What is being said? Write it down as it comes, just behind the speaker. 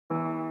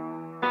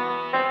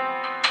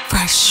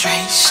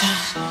Frustration,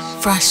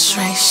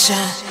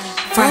 frustration,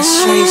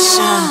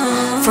 frustration,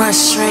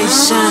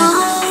 frustration,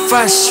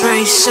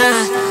 frustration,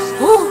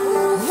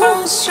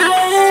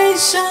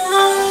 frustration.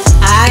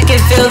 I can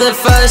feel the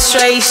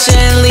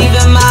frustration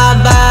leaving my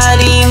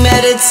body,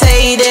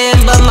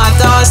 meditating, but my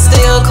thoughts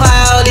still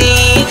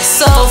cloudy.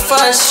 So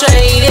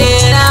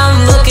frustrated,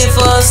 I'm looking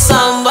for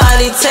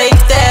somebody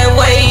take that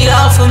weight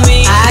off of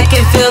me. I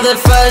can feel the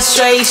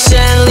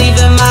frustration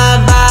leaving my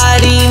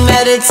body,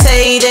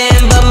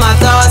 meditating, but my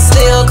thoughts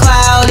still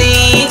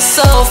cloudy.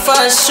 So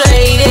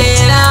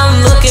frustrated,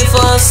 I'm looking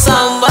for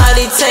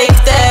somebody take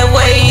that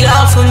weight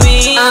off of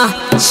me.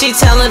 She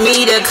telling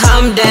me to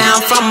come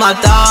down from my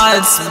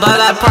thoughts, but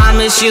I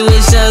promise you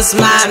it's just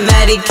my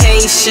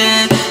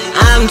medication.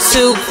 I'm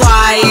too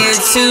quiet,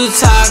 too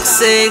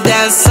toxic,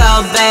 that's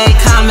a bad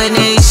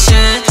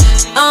combination.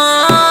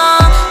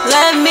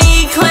 Let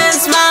me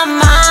cleanse my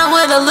mind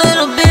with a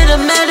little bit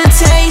of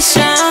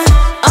meditation.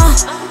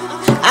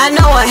 I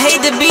know I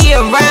hate to be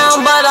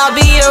around, but I'll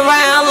be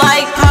around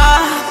like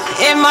pop.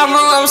 In my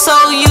room, I'm so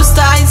used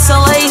to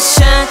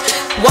isolation.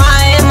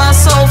 Why am I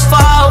so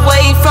far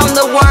away from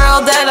the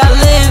world that I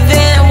live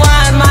in? Why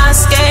am I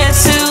scared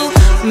to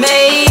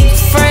make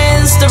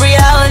friends? The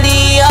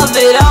reality of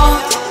it all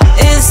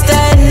is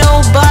that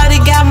nobody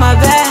got my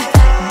back.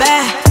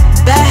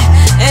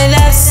 And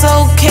that's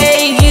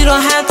okay, you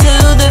don't have to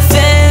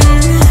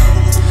defend.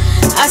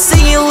 I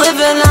see you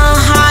living a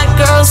hot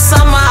girl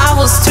summer. I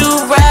was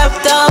too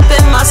wrapped up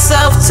in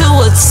myself to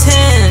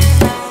attend.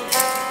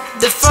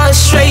 The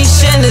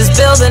frustration is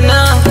building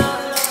up.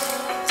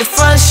 The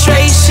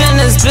frustration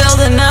is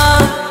building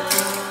up.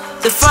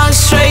 The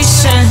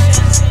frustration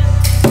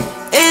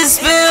is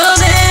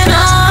building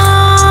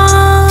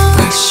up.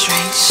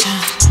 Frustration,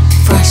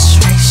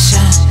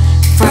 frustration,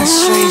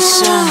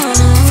 frustration,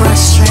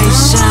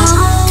 frustration,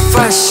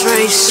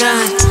 frustration,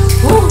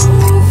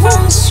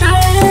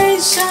 frustration.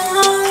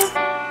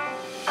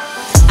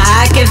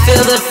 I can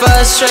feel the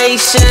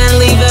frustration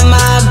leaving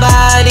my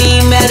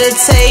body,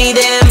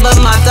 meditating, but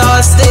my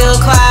thoughts still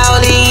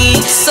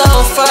cloudy. So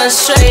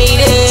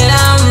frustrated,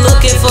 I'm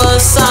looking for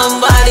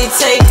somebody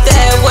take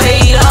that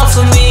weight off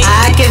of me.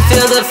 I can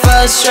feel the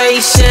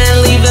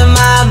frustration leaving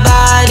my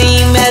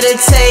body,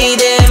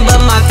 meditating,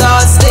 but my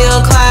thoughts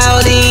still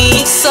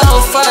cloudy. So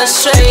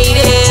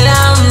frustrated,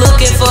 I'm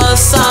looking for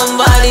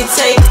somebody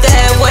take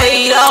that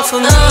weight off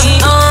of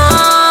me.